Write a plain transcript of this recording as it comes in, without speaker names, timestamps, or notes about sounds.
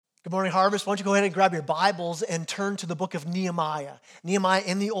Good morning, Harvest. Why don't you go ahead and grab your Bibles and turn to the book of Nehemiah. Nehemiah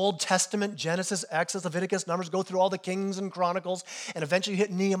in the Old Testament, Genesis, Exodus, Leviticus, Numbers, go through all the Kings and Chronicles, and eventually you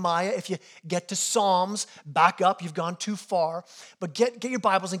hit Nehemiah. If you get to Psalms, back up, you've gone too far. But get your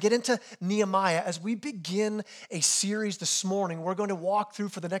Bibles and get into Nehemiah. As we begin a series this morning, we're going to walk through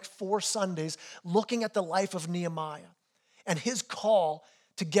for the next 4 Sundays looking at the life of Nehemiah and his call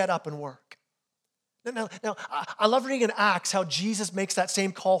to get up and work. Now, I love reading in Acts how Jesus makes that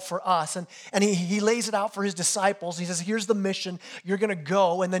same call for us, and he lays it out for his disciples. He says, here's the mission, you're going to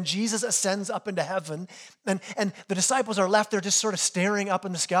go, and then Jesus ascends up into heaven, and the disciples are left there just sort of staring up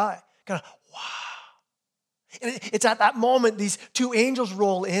in the sky, kind of, wow. And it's at that moment these 2 angels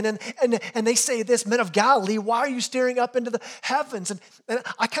roll in, and they say this, men of Galilee, why are you staring up into the heavens? And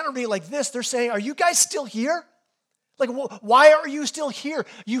I kind of read it like this, they're saying, are you guys still here? Like, why are you still here?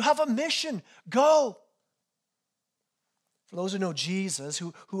 You have a mission. Go. For those who know Jesus,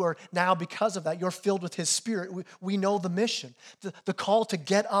 who are now, because of that, you're filled with his Spirit, we know the mission, the call to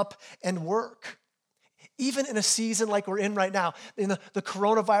get up and work. Even in a season like we're in right now, in the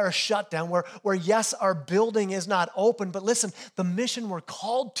coronavirus shutdown, where yes, our building is not open, but listen, the mission we're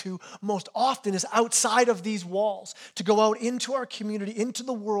called to most often is outside of these walls, to go out into our community, into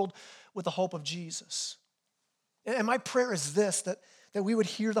the world with the hope of Jesus. And my prayer is this, that we would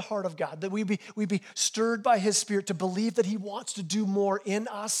hear the heart of God, that we'd be stirred by his Spirit to believe that he wants to do more in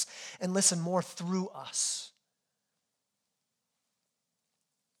us and listen, more through us.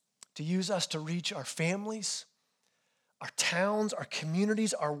 To use us to reach our families, our towns, our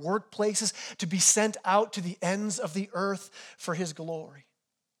communities, our workplaces, to be sent out to the ends of the earth for his glory.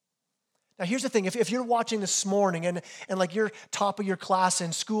 Now, here's the thing. If you're watching this morning and like you're top of your class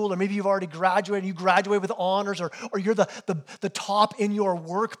in school, or maybe you've already graduated, you graduate with honors, or you're the top in your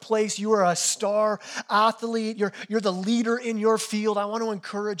workplace, you are a star athlete, you're the leader in your field, I want to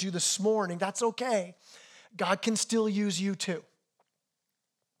encourage you this morning. That's okay. God can still use you too.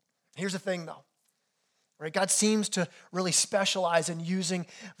 Here's the thing though. Right? God seems to really specialize in using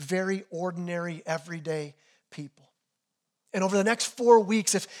very ordinary, everyday people. And over the next 4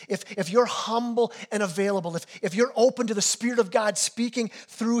 weeks, if you're humble and available, if you're open to the Spirit of God speaking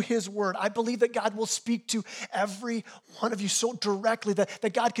through his word, I believe that God will speak to every one of you so directly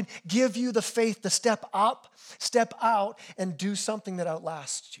that God can give you the faith to step up, step out, and do something that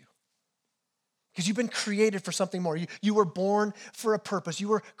outlasts you. Because you've been created for something more. You were born for a purpose. You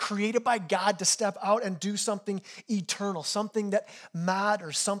were created by God to step out and do something eternal, something that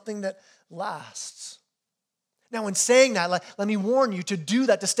matters, something that lasts. Now, in saying that, let me warn you, to do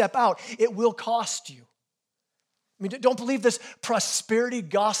that, to step out, it will cost you. I mean, don't believe this prosperity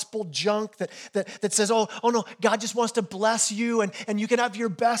gospel junk that says, oh no, God just wants to bless you and you can have your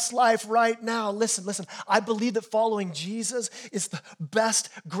best life right now. Listen, I believe that following Jesus is the best,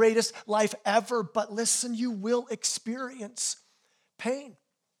 greatest life ever, but listen, you will experience pain.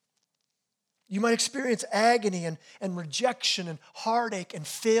 You might experience agony and rejection and heartache and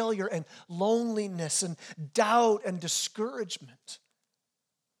failure and loneliness and doubt and discouragement.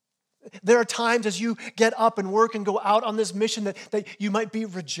 There are times as you get up and work and go out on this mission that you might be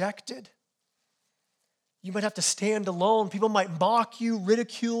rejected. You might have to stand alone. People might mock you,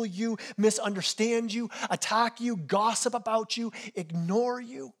 ridicule you, misunderstand you, attack you, gossip about you, ignore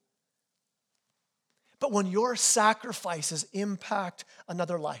you. But when your sacrifices impact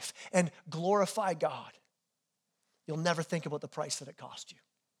another life and glorify God, you'll never think about the price that it cost you.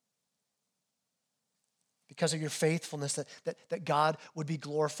 Because of your faithfulness, that God would be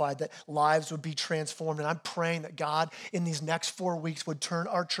glorified, that lives would be transformed. And I'm praying that God in these next 4 weeks would turn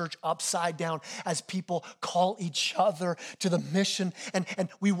our church upside down as people call each other to the mission and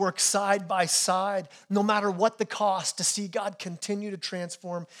we work side by side, no matter what the cost, to see God continue to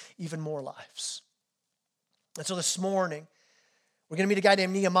transform even more lives. And so this morning, we're going to meet a guy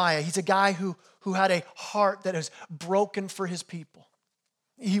named Nehemiah. He's a guy who had a heart that is broken for his people.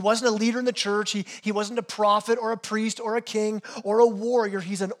 He wasn't a leader in the church. He wasn't a prophet or a priest or a king or a warrior.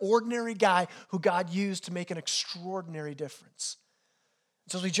 He's an ordinary guy who God used to make an extraordinary difference.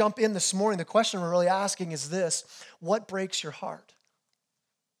 So as we jump in this morning, the question we're really asking is this: what breaks your heart?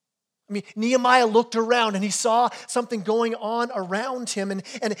 I mean, Nehemiah looked around and he saw something going on around him and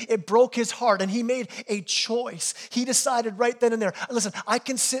it broke his heart and he made a choice. He decided right then and there, listen, I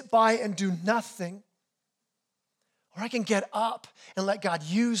can sit by and do nothing, or I can get up and let God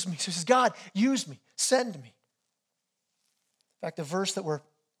use me. So he says, God, use me, send me. In fact, the verse that we're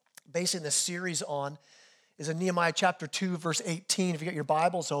basing this series on is in Nehemiah chapter 2, verse 18, if you got your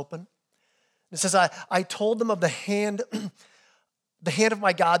Bibles open. It says, I told them of the hand the hand of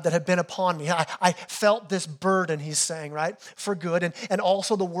my God that had been upon me. I felt this burden, he's saying, right, for good. And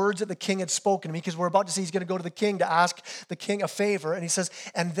also the words that the king had spoken to me, because we're about to see he's going to go to the king to ask the king a favor. And he says,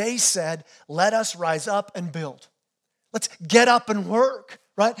 and they said, let us rise up and build. Let's get up and work,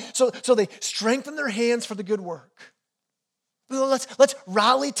 right? So they strengthen their hands for the good work. Let's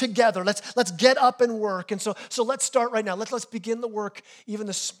rally together. Let's get up and work. And so let's start right now. Let's begin the work even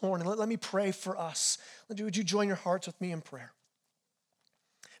this morning. Let me pray for us. Would you join your hearts with me in prayer?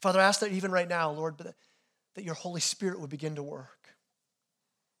 Father, I ask that even right now, Lord, that your Holy Spirit would begin to work.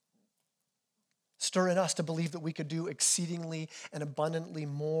 Stir in us to believe that we could do exceedingly and abundantly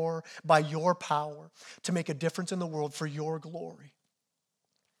more by your power to make a difference in the world for your glory.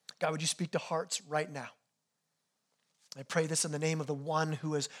 God, would you speak to hearts right now? I pray this in the name of the one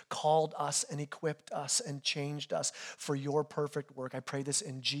who has called us and equipped us and changed us for your perfect work. I pray this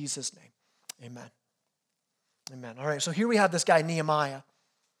in Jesus' name. Amen. Amen. All right, so here we have this guy, Nehemiah.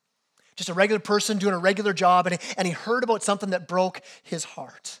 Just a regular person doing a regular job, and he heard about something that broke his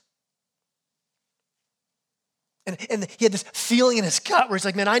heart. And he had this feeling in his gut where he's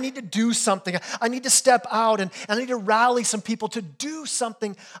like, man, I need to do something. I need to step out, and I need to rally some people to do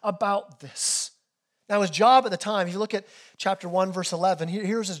something about this. Now, his job at the time, if you look at chapter 1, verse 11,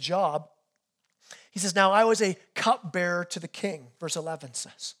 here's his job. He says, now I was a cupbearer to the king, verse 11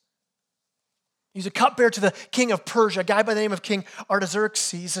 says. He's a cupbearer to the king of Persia, a guy by the name of King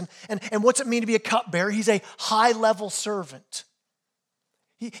Artaxerxes. And what's it mean to be a cupbearer? He's a high-level servant.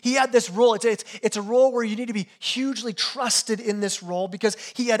 He had this role. It's a role where you need to be hugely trusted in this role because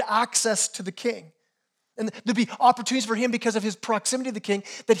he had access to the king. And there'd be opportunities for him because of his proximity to the king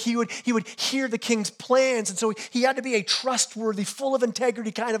that he would hear the king's plans. And so he had to be a trustworthy, full of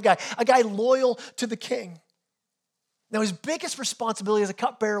integrity kind of guy, a guy loyal to the king. Now, his biggest responsibility as a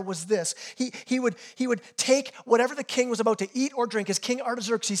cupbearer was this. He would take whatever the king was about to eat or drink, as King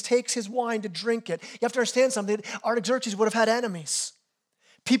Artaxerxes takes his wine to drink it. You have to understand something. Artaxerxes would have had enemies.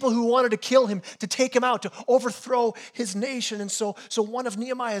 People who wanted to kill him, to take him out, to overthrow his nation. And so one of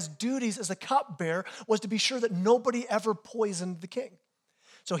Nehemiah's duties as a cupbearer was to be sure that nobody ever poisoned the king.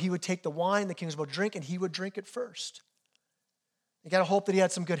 So he would take the wine the king was about to drink, and he would drink it first. You got to hope that he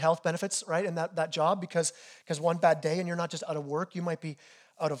had some good health benefits, right, in that job, because one bad day and you're not just out of work, you might be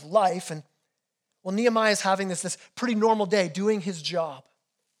out of life. And well, Nehemiah is having this pretty normal day doing his job.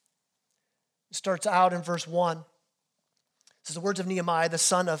 It starts out in verse 1. This is the words of Nehemiah, the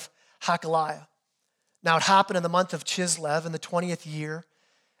son of Hakaliah. Now it happened in the month of Chislev in the 20th year,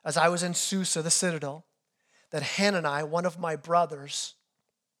 as I was in Susa, the citadel, that Hanani, one of my brothers,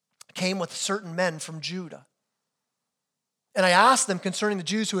 came with certain men from Judah. And I asked them concerning the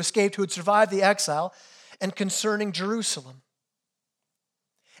Jews who escaped, who had survived the exile, and concerning Jerusalem.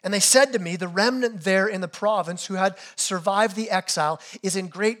 And they said to me, the remnant there in the province who had survived the exile is in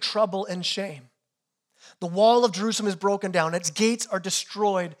great trouble and shame. The wall of Jerusalem is broken down. Its gates are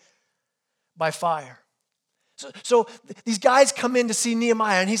destroyed by fire. So these guys come in to see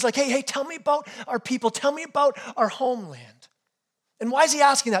Nehemiah, and he's like, hey, tell me about our people. Tell me about our homeland. And why is he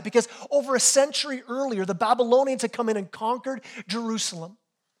asking that? Because over a century earlier, the Babylonians had come in and conquered Jerusalem.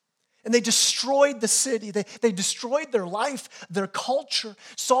 And they destroyed the city. They destroyed their life, their culture.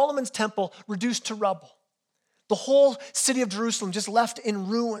 Solomon's temple reduced to rubble. The whole city of Jerusalem just left in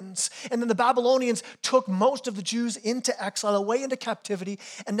ruins. And then the Babylonians took most of the Jews into exile, away into captivity.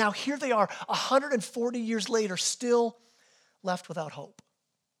 And now here they are, 140 years later, still left without hope.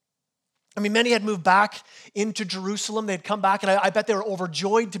 I mean, many had moved back into Jerusalem. They'd come back, and I bet they were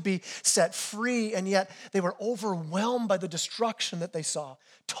overjoyed to be set free, and yet they were overwhelmed by the destruction that they saw,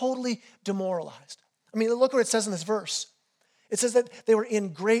 totally demoralized. I mean, look what it says in this verse. It says that they were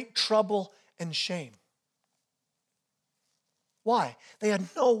in great trouble and shame. Why? They had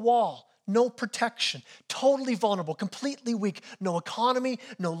no wall, no protection, totally vulnerable, completely weak, no economy,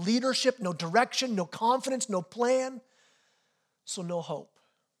 no leadership, no direction, no confidence, no plan, so no hope.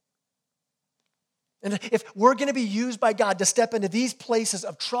 And if we're going to be used by God to step into these places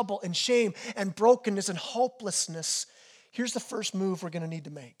of trouble and shame and brokenness and hopelessness, here's the first move we're going to need to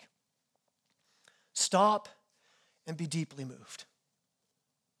make. Stop and be deeply moved.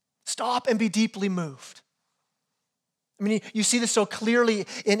 Stop and be deeply moved. I mean, you see this so clearly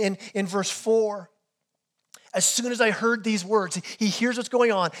in verse 4. As soon as I heard these words, he hears what's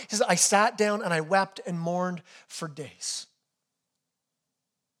going on. He says, I sat down and I wept and mourned for days.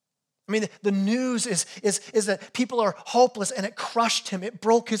 I mean, the news is that people are hopeless, and it crushed him. It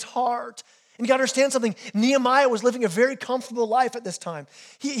broke his heart. And you got to understand something. Nehemiah was living a very comfortable life at this time.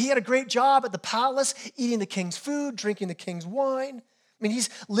 He had a great job at the palace, eating the king's food, drinking the king's wine. I mean, he's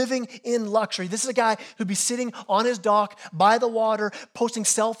living in luxury. This is a guy who'd be sitting on his dock by the water, posting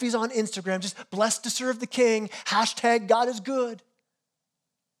selfies on Instagram, just blessed to serve the king, hashtag God is good.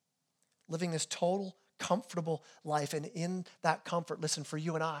 Living this total, comfortable life. And in that comfort, listen, for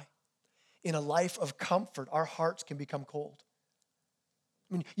you and I, in a life of comfort, our hearts can become cold.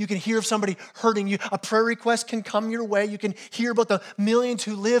 I mean, you can hear of somebody hurting you. A prayer request can come your way. You can hear about the millions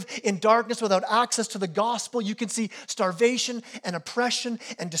who live in darkness without access to the gospel. You can see starvation and oppression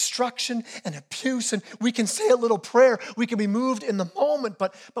and destruction and abuse. And we can say a little prayer. We can be moved in the moment,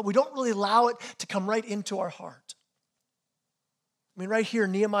 but we don't really allow it to come right into our heart. I mean, right here,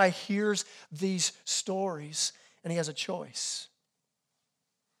 Nehemiah hears these stories and he has a choice.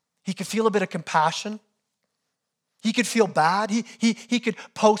 He could feel a bit of compassion. He could feel bad. He could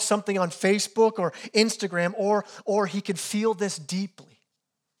post something on Facebook or Instagram, or he could feel this deeply.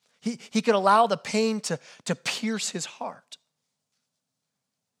 He could allow the pain to pierce his heart.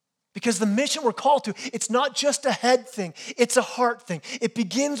 Because the mission we're called to, it's not just a head thing, it's a heart thing. It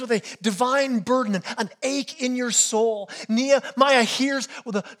begins with a divine burden, an ache in your soul. Nehemiah hears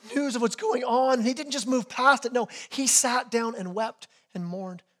the news of what's going on, and he didn't just move past it. No, he sat down and wept and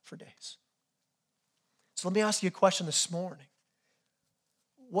mourned for days. So let me ask you a question this morning.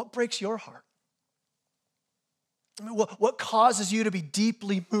 What breaks your heart? I mean, what causes you to be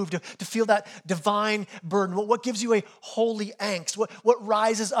deeply moved, to feel that divine burden? What gives you a holy angst? What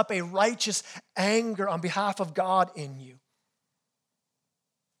rises up a righteous anger on behalf of God in you?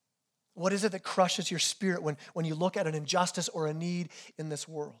 What is it that crushes your spirit when you look at an injustice or a need in this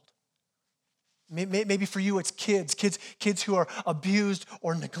world? Maybe for you it's kids who are abused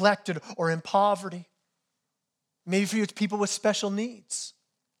or neglected or in poverty. Maybe for you it's people with special needs.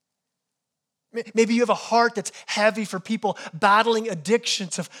 Maybe you have a heart that's heavy for people battling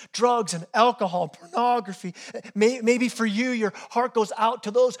addictions of drugs and alcohol, pornography. Maybe for you, your heart goes out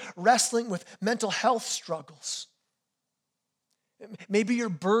to those wrestling with mental health struggles. Maybe you're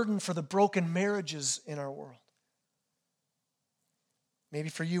burdened for the broken marriages in our world. Maybe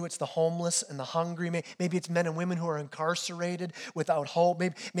for you, it's the homeless and the hungry. Maybe it's men and women who are incarcerated without hope.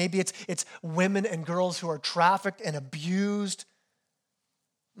 Maybe it's women and girls who are trafficked and abused.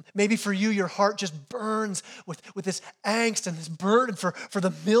 Maybe for you, your heart just burns with this angst and this burden for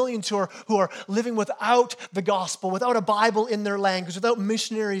the millions who are living without the gospel, without a Bible in their language, without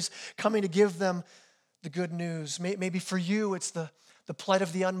missionaries coming to give them the good news. Maybe for you, it's the plight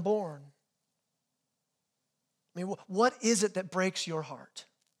of the unborn. I mean, what is it that breaks your heart?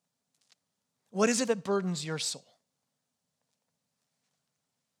 What is it that burdens your soul?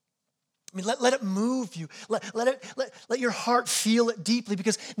 I mean, let it move you. Let your heart feel it deeply,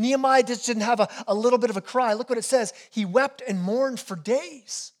 because Nehemiah just didn't have a little bit of a cry. Look what it says. He wept and mourned for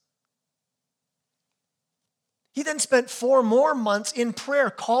days. He then spent 4 more months in prayer,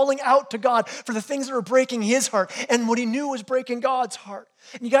 calling out to God for the things that were breaking his heart and what he knew was breaking God's heart.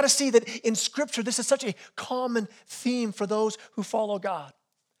 And you got to see that in Scripture, this is such a common theme for those who follow God.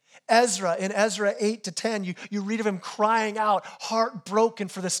 In Ezra 8-10, you read of him crying out, heartbroken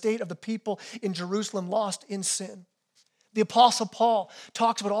for the state of the people in Jerusalem lost in sin. The Apostle Paul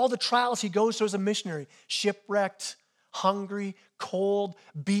talks about all the trials he goes through as a missionary, shipwrecked, hungry, cold,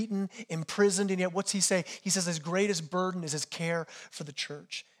 beaten, imprisoned, and yet what's he say? He says his greatest burden is his care for the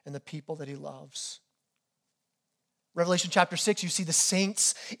church and the people that he loves. Revelation chapter 6, you see the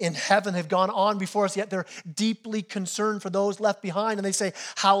saints in heaven have gone on before us, yet they're deeply concerned for those left behind. And they say,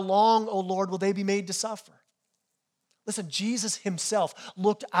 how long, O Lord, will they be made to suffer? Listen, Jesus himself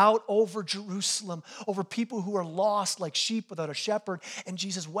looked out over Jerusalem, over people who are lost like sheep without a shepherd, and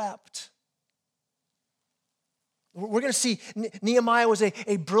Jesus wept. We're going to see Nehemiah was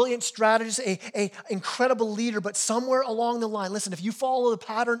a brilliant strategist, a incredible leader, but somewhere along the line, listen, if you follow the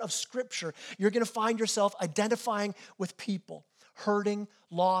pattern of Scripture, you're going to find yourself identifying with people, hurting,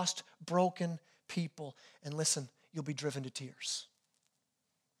 lost, broken people. And listen, you'll be driven to tears.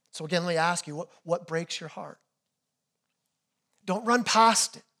 So again, let me ask you, what breaks your heart? Don't run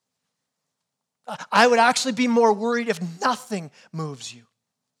past it. I would actually be more worried if nothing moves you.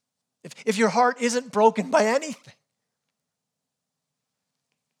 If your heart isn't broken by anything.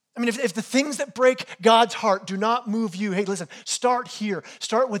 I mean, if the things that break God's heart do not move you, hey, listen, start here.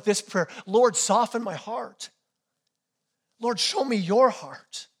 Start with this prayer. Lord, soften my heart. Lord, show me your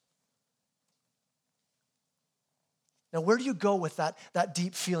heart. Now, where do you go with that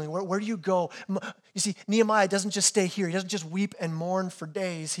deep feeling? Where do you go? You see, Nehemiah doesn't just stay here. He doesn't just weep and mourn for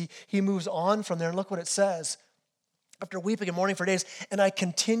days. He moves on from there. And look what it says. After weeping and mourning for days, and I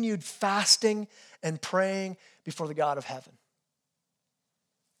continued fasting and praying before the God of heaven.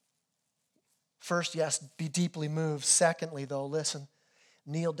 First, yes, be deeply moved. Secondly, though, listen,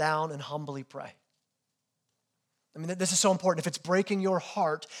 kneel down and humbly pray. I mean, this is so important. If it's breaking your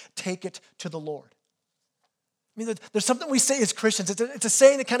heart, take it to the Lord. I mean, there's something we say as Christians. It's a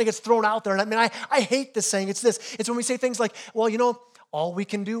saying that kind of gets thrown out there. And I mean, I hate this saying. It's this. It's when we say things like, well, all we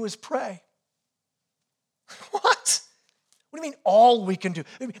can do is pray. What? What do you mean all we can do?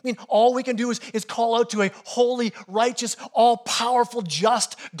 I mean, all we can do is call out to a holy, righteous, all-powerful,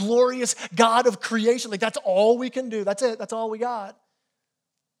 just, glorious God of creation. Like, that's all we can do. That's it. That's all we got.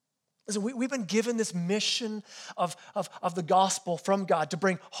 Listen, we've been given this mission of the gospel from God to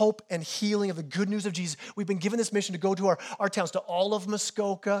bring hope and healing of the good news of Jesus. We've been given this mission to go to our towns, to all of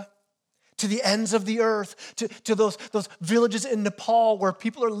Muskoka, to the ends of the earth, to those villages in Nepal where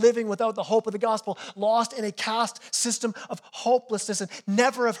people are living without the hope of the gospel, lost in a caste system of hopelessness and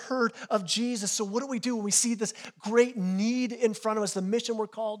never have heard of Jesus. So what do we do when we see this great need in front of us, the mission we're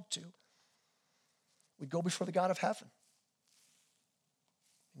called to? We go before the God of heaven.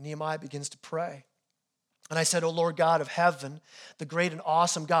 Nehemiah begins to pray. And I said, O Lord God of heaven, the great and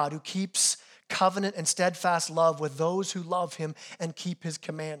awesome God who keeps covenant and steadfast love with those who love him and keep his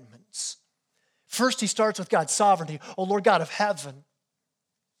commandments. First, he starts with God's sovereignty. O Lord God of heaven.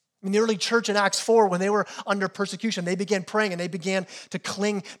 In the early church in Acts 4, when they were under persecution, they began praying and they began to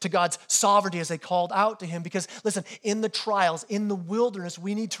cling to God's sovereignty as they called out to him. Because listen, in the trials, in the wilderness,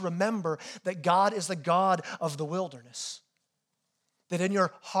 we need to remember that God is the God of the wilderness. That in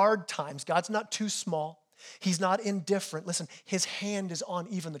your hard times, God's not too small. He's not indifferent. Listen, his hand is on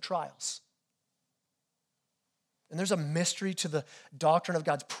even the trials. And there's a mystery to the doctrine of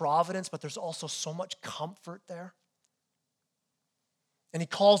God's providence, but there's also so much comfort there. And he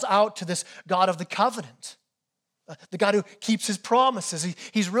calls out to this God of the covenant, the God who keeps his promises.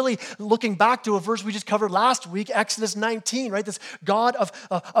 He's really looking back to a verse we just covered last week, Exodus 19, right? This God of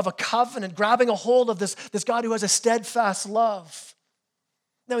a covenant, grabbing a hold of this God who has a steadfast love.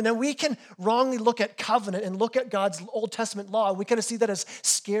 Now, we can wrongly look at covenant and look at God's Old Testament law. We kind of see that as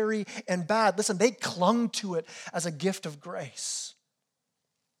scary and bad. Listen, they clung to it as a gift of grace.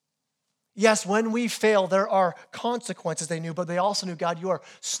 Yes, when we fail, there are consequences, they knew, but they also knew, God, you are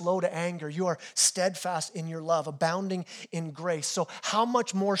slow to anger. You are steadfast in your love, abounding in grace. So how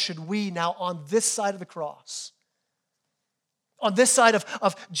much more should we now on this side of the cross, on this side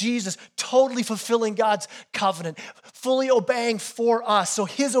of Jesus, totally fulfilling God's covenant, fully obeying for us, so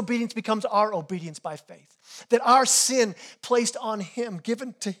his obedience becomes our obedience by faith, that our sin placed on him,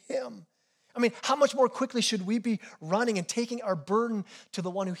 given to him. I mean, how much more quickly should we be running and taking our burden to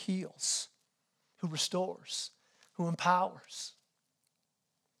the one who heals, who restores, who empowers?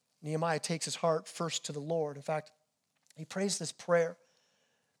 Nehemiah takes his heart first to the Lord. In fact, he prays this prayer.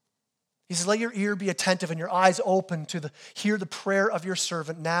 He says, let your ear be attentive and your eyes open to hear the prayer of your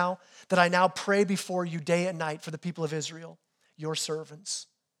servant now, that I now pray before you day and night for the people of Israel, your servants.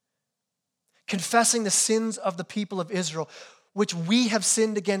 Confessing the sins of the people of Israel, which we have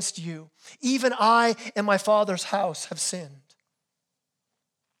sinned against you. Even I and my father's house have sinned.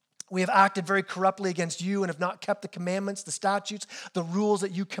 We have acted very corruptly against you and have not kept the commandments, the statutes, the rules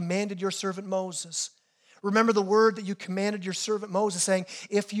that you commanded your servant Moses. Remember the word that you commanded your servant Moses, saying,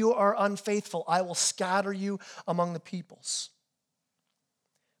 if you are unfaithful, I will scatter you among the peoples.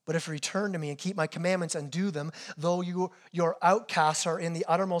 But if you return to me and keep my commandments and do them, though your outcasts are in the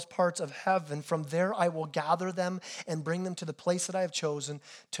uttermost parts of heaven, from there I will gather them and bring them to the place that I have chosen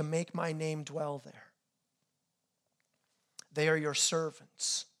to make my name dwell there. They are your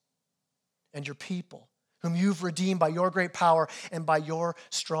servants and your people, whom you've redeemed by your great power and by your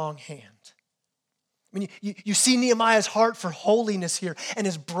strong hand. I mean, you see Nehemiah's heart for holiness here and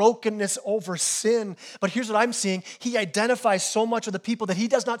his brokenness over sin. But here's what I'm seeing. He identifies so much with the people that he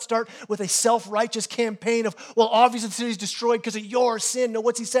does not start with a self-righteous campaign of, well, obviously the city's destroyed because of your sin. No,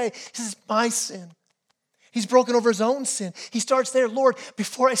 what's he say? He says, my sin. He's broken over his own sin. He starts there, Lord,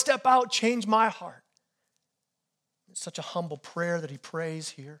 before I step out, change my heart. It's such a humble prayer that he prays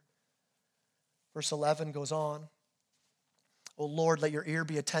here. Verse 11 goes on. O Lord, let your ear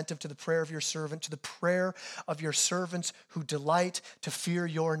be attentive to the prayer of your servant, to the prayer of your servants who delight to fear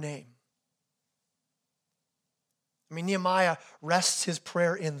your name. I mean, Nehemiah rests his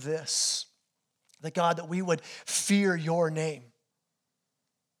prayer in this, that God, that we would fear your name.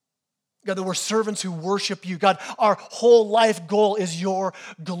 God, that we're servants who worship you. God, our whole life goal is your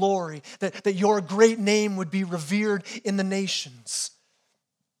glory, that your great name would be revered in the nations.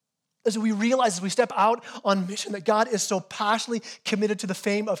 As we realize, as we step out on mission, that God is so passionately committed to the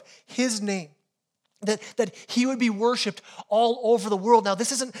fame of his name, that he would be worshiped all over the world. Now,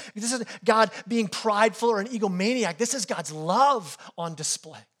 this isn't God being prideful or an egomaniac. This is God's love on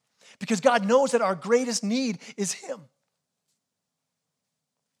display, because God knows that our greatest need is him.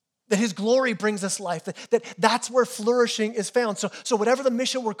 that his glory brings us life, that's where flourishing is found. So whatever the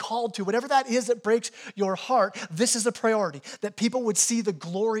mission we're called to, whatever that is that breaks your heart, this is a priority, that people would see the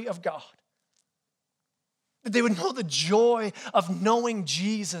glory of God. That they would know the joy of knowing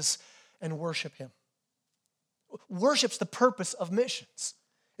Jesus and worship him. Worship's the purpose of missions.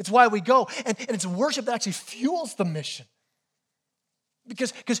 It's why we go. And it's worship that actually fuels the mission.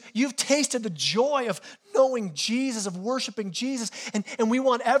 Because you've tasted the joy of knowing Jesus, of worshiping Jesus. And we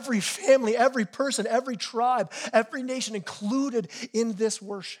want every family, every person, every tribe, every nation included in this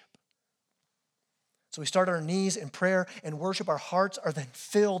worship. So we start on our knees in prayer and worship. Our hearts are then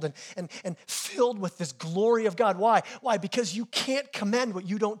filled and filled with this glory of God. Why? Why? Because you can't commend what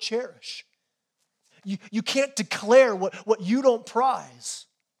you don't cherish. You can't declare what you don't prize.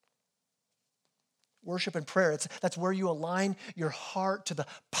 Worship and prayer, that's where you align your heart to the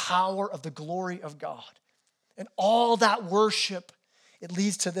power of the glory of God. And all that worship, it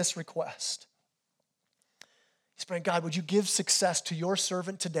leads to this request. He's praying, God, would you give success to your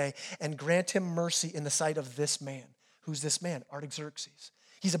servant today and grant him mercy in the sight of this man. Who's this man? Artaxerxes.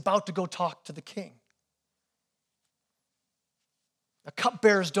 He's about to go talk to the king. Now,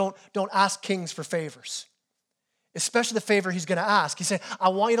 cupbearers don't ask kings for favors. Especially the favor he's going to ask. He said, I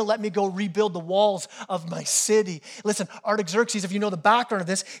want you to let me go rebuild the walls of my city. Listen, Artaxerxes, if you know the background of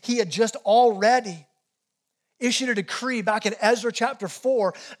this, he had just already issued a decree back in Ezra chapter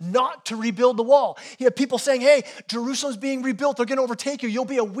 4 not to rebuild the wall. He had people saying, hey, Jerusalem's being rebuilt. They're going to overtake you. You'll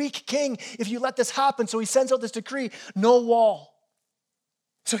be a weak king if you let this happen. So he sends out this decree, no wall.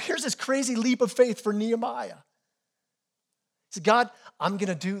 So here's this crazy leap of faith for Nehemiah. He said, God, I'm going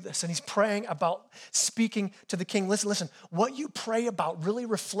to do this. And he's praying about speaking to the king. Listen, what you pray about really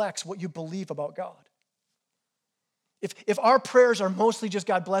reflects what you believe about God. If our prayers are mostly just,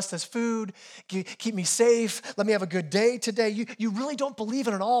 God bless this food, keep me safe, let me have a good day today, you really don't believe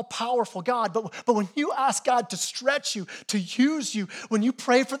in an all-powerful God. But when you ask God to stretch you, to use you, when you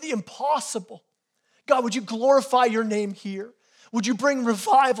pray for the impossible, God, would you glorify your name here? Would you bring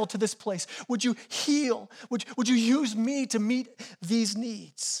revival to this place? Would you heal? Would you use me to meet these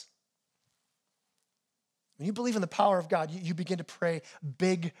needs? When you believe in the power of God, you begin to pray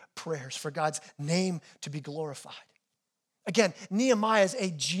big prayers for God's name to be glorified. Again, Nehemiah is a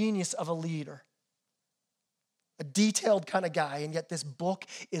genius of a leader, a detailed kind of guy, and yet this book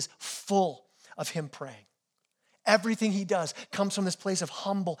is full of him praying. Everything he does comes from this place of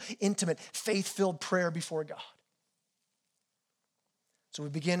humble, intimate, faith-filled prayer before God. So we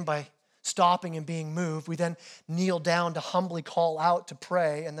begin by stopping and being moved. We then kneel down to humbly call out to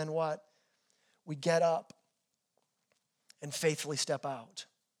pray. And then what? We get up and faithfully step out.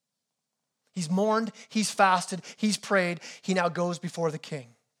 He's mourned, he's fasted, he's prayed. He now goes before the king.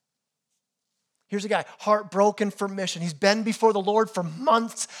 Here's a guy, heartbroken for mission. He's been before the Lord for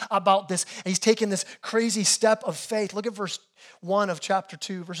months about this. And he's taken this crazy step of faith. Look at verse 1 of chapter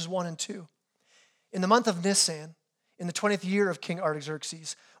 2, verses 1 and 2. In the month of Nisan, in the 20th year of King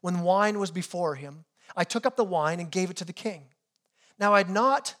Artaxerxes, when wine was before him, I took up the wine and gave it to the king. Now I had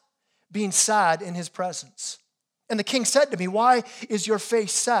not been sad in his presence. And the king said to me, why is your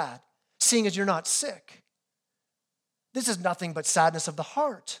face sad, seeing as you're not sick? This is nothing but sadness of the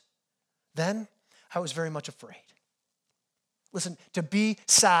heart. Then I was very much afraid. Listen, to be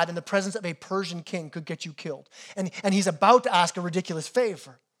sad in the presence of a Persian king could get you killed. And he's about to ask a ridiculous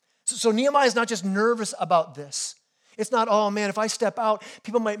favor. So Nehemiah is not just nervous about this. It's not, oh man, if I step out,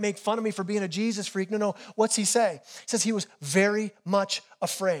 people might make fun of me for being a Jesus freak. No, what's he say? He says he was very much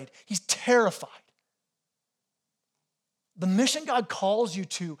afraid. He's terrified. The mission God calls you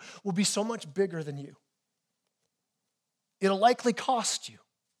to will be so much bigger than you. It'll likely cost you.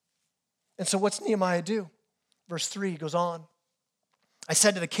 And so what's Nehemiah do? Verse 3 goes on. I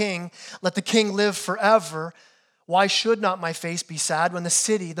said to the king, let the king live forever. Why should not my face be sad when the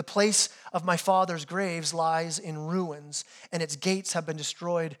city, the place of my father's graves, lies in ruins and its gates have been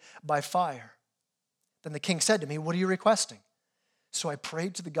destroyed by fire? Then the king said to me, what are you requesting? So I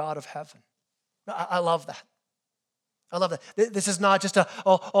prayed to the God of heaven. I love that. I love that. This is not just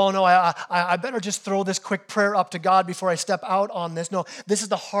I better just throw this quick prayer up to God before I step out on this. No, this is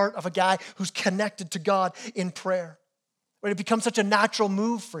the heart of a guy who's connected to God in prayer. Right? It becomes such a natural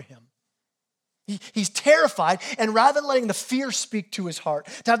move for him. He's terrified, and rather than letting the fear speak to his heart,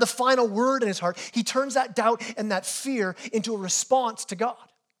 to have the final word in his heart, he turns that doubt and that fear into a response to God.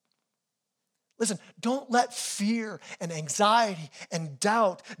 Listen, don't let fear and anxiety and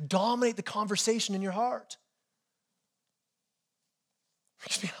doubt dominate the conversation in your heart.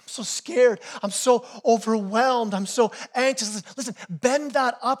 I'm so scared. I'm so overwhelmed. I'm so anxious. Listen, bend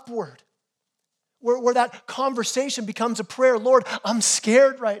that upward. where that conversation becomes a prayer. Lord, I'm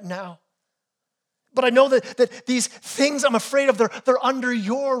scared right now. But I know that these things I'm afraid of, they're under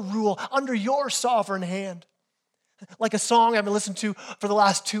your rule, under your sovereign hand. Like a song I've been listening to for the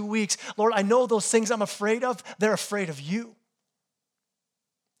last 2 weeks. Lord, I know those things I'm afraid of, they're afraid of you.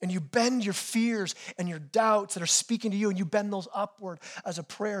 And you bend your fears and your doubts that are speaking to you, and you bend those upward as a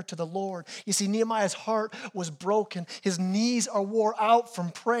prayer to the Lord. You see, Nehemiah's heart was broken. His knees are wore out from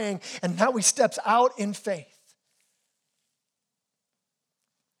praying, and now he steps out in faith.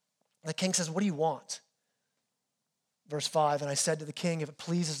 The king says, what do you want? Verse 5, and I said to the king, if it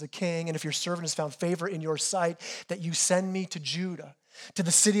pleases the king, and if your servant has found favor in your sight, that you send me to Judah, to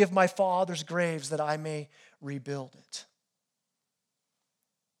the city of my father's graves, that I may rebuild it.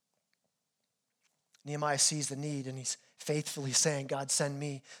 Nehemiah sees the need, and he's faithfully saying, God, send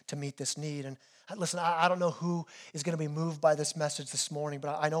me to meet this need. And listen, I don't know who is going to be moved by this message this morning,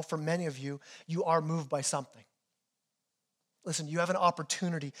 but I know for many of you, you are moved by something. Listen, you have an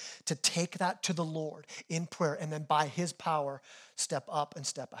opportunity to take that to the Lord in prayer, and then by his power, step up and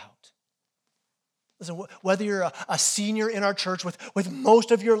step out. Listen, whether you're a senior in our church with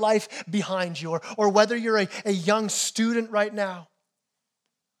most of your life behind you, or whether you're a young student right now,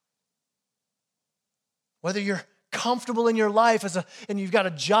 whether you're comfortable in your life and you've got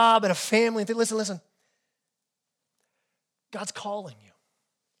a job and a family, and listen, God's calling you.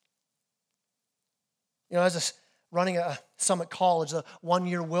 You know, as running a Summit College, a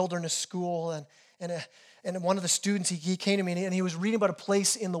one-year wilderness school, and one of the students, he came to me and he was reading about a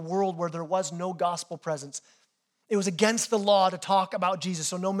place in the world where there was no gospel presence. It was against the law to talk about Jesus,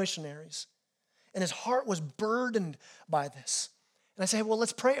 so no missionaries. And his heart was burdened by this. And I said, well,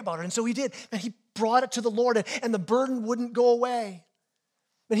 let's pray about it. And so he did. And he brought it to the Lord, and the burden wouldn't go away.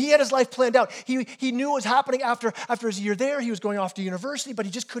 And he had his life planned out. He knew what was happening after his year there. He was going off to university, but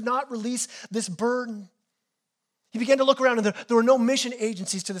he just could not release this burden. He began to look around, and there were no mission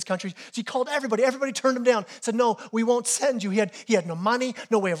agencies to this country. So he called everybody. Everybody turned him down, said, no, we won't send you. He had no money,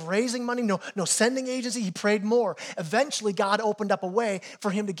 no way of raising money, no sending agency. He prayed more. Eventually, God opened up a way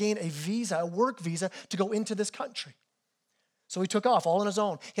for him to gain a work visa to go into this country. So he took off all on his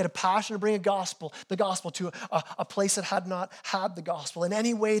own. He had a passion to bring the gospel to a place that had not had the gospel in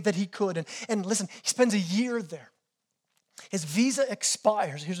any way that he could. And listen, he spends a year there. His visa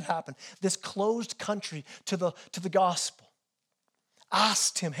expires. Here's what happened. This closed country to the gospel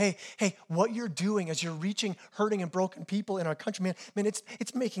asked him, hey, what you're doing as you're reaching hurting and broken people in our country, man,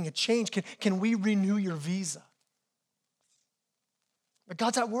 it's making a change. Can we renew your visa? But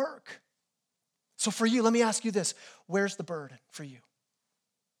God's at work. So for you, let me ask you this. Where's the burden for you?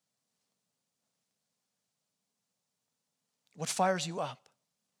 What fires you up?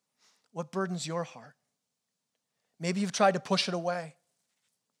 What burdens your heart? Maybe you've tried to push it away.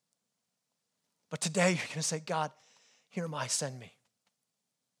 But today you're going to say, God, here am I, send me.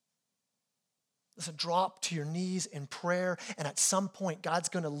 Listen, drop to your knees in prayer, and at some point, God's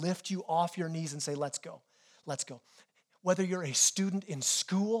going to lift you off your knees and say, let's go. Let's go. Whether you're a student in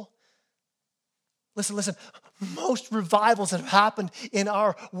school, listen, most revivals that have happened in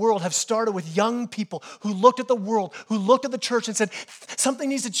our world have started with young people who looked at the world, who looked at the church and said, something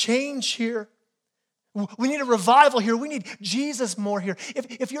needs to change here. We need a revival here. We need Jesus more here.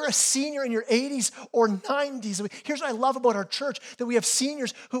 If you're a senior in your 80s or 90s, here's what I love about our church, that we have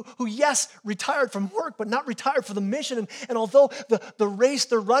seniors who yes, retired from work, but not retired for the mission. And although the race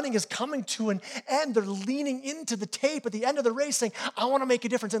they're running is coming to an end, they're leaning into the tape at the end of the race saying, I want to make a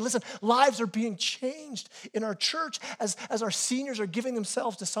difference. And listen, lives are being changed in our church as our seniors are giving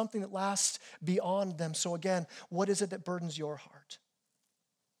themselves to something that lasts beyond them. So again, what is it that burdens your heart?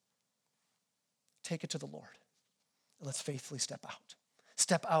 Take it to the Lord, and let's faithfully step out.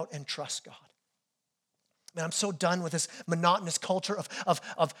 Step out and trust God. Man, I'm so done with this monotonous culture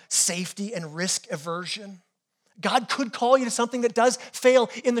of safety and risk aversion. God could call you to something that does fail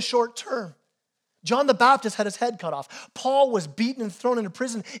in the short term. John the Baptist had his head cut off. Paul was beaten and thrown into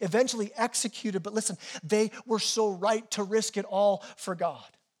prison, eventually executed. But listen, they were so right to risk it all for God.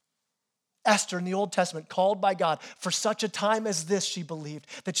 Esther in the Old Testament, called by God for such a time as this, she believed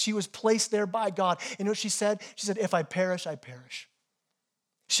that she was placed there by God. And you know what she said? She said, if I perish, I perish.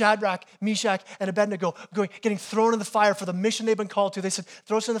 Shadrach, Meshach, and Abednego getting thrown in the fire for the mission they've been called to. They said,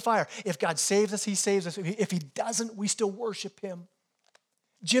 throw us in the fire. If God saves us, he saves us. If he doesn't, we still worship him.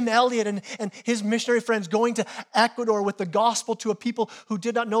 Jim Elliot and his missionary friends going to Ecuador with the gospel to a people who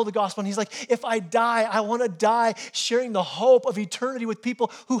did not know the gospel. And he's like, if I die, I want to die sharing the hope of eternity with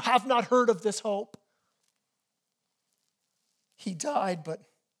people who have not heard of this hope. He died, but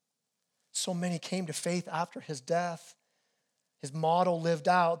so many came to faith after his death. His model lived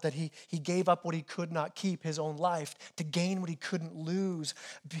out that he gave up what he could not keep, his own life, to gain what he couldn't lose,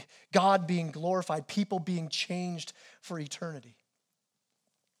 God being glorified, people being changed for eternity.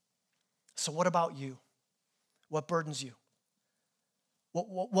 So what about you? What burdens you?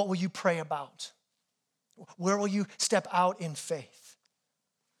 What will you pray about? Where will you step out in faith?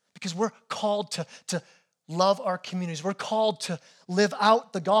 Because we're called to love our communities. We're called to live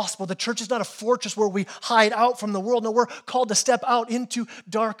out the gospel. The church is not a fortress where we hide out from the world. No, we're called to step out into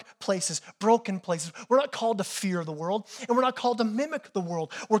dark places, broken places. We're not called to fear the world, and we're not called to mimic the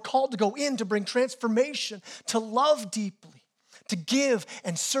world. We're called to go in to bring transformation, to love deeply, to give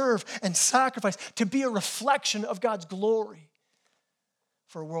and serve and sacrifice, to be a reflection of God's glory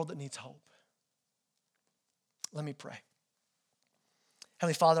for a world that needs hope. Let me pray.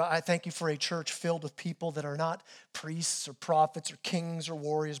 Heavenly Father, I thank you for a church filled with people that are not priests or prophets or kings or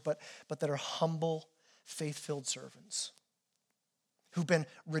warriors, but that are humble, faith-filled servants who've been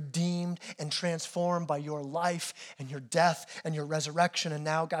redeemed and transformed by your life and your death and your resurrection. And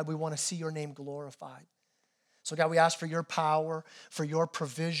now, God, we want to see your name glorified. So, God, we ask for your power, for your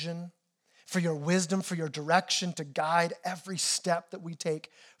provision, for your wisdom, for your direction to guide every step that we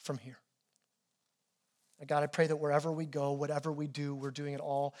take from here. God, I pray that wherever we go, whatever we do, we're doing it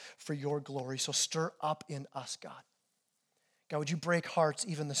all for your glory. So stir up in us, God. God, would you break hearts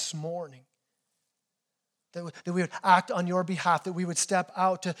even this morning? That we would act on your behalf, that we would step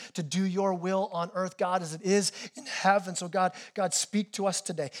out to do your will on earth, God, as it is in heaven. So God, speak to us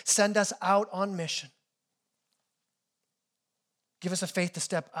today. Send us out on mission. Give us a faith to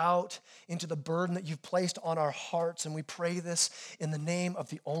step out into the burden that you've placed on our hearts. And we pray this in the name of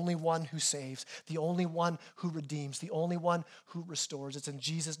the only one who saves, the only one who redeems, the only one who restores. It's in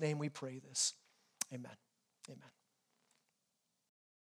Jesus' name we pray this. Amen. Amen.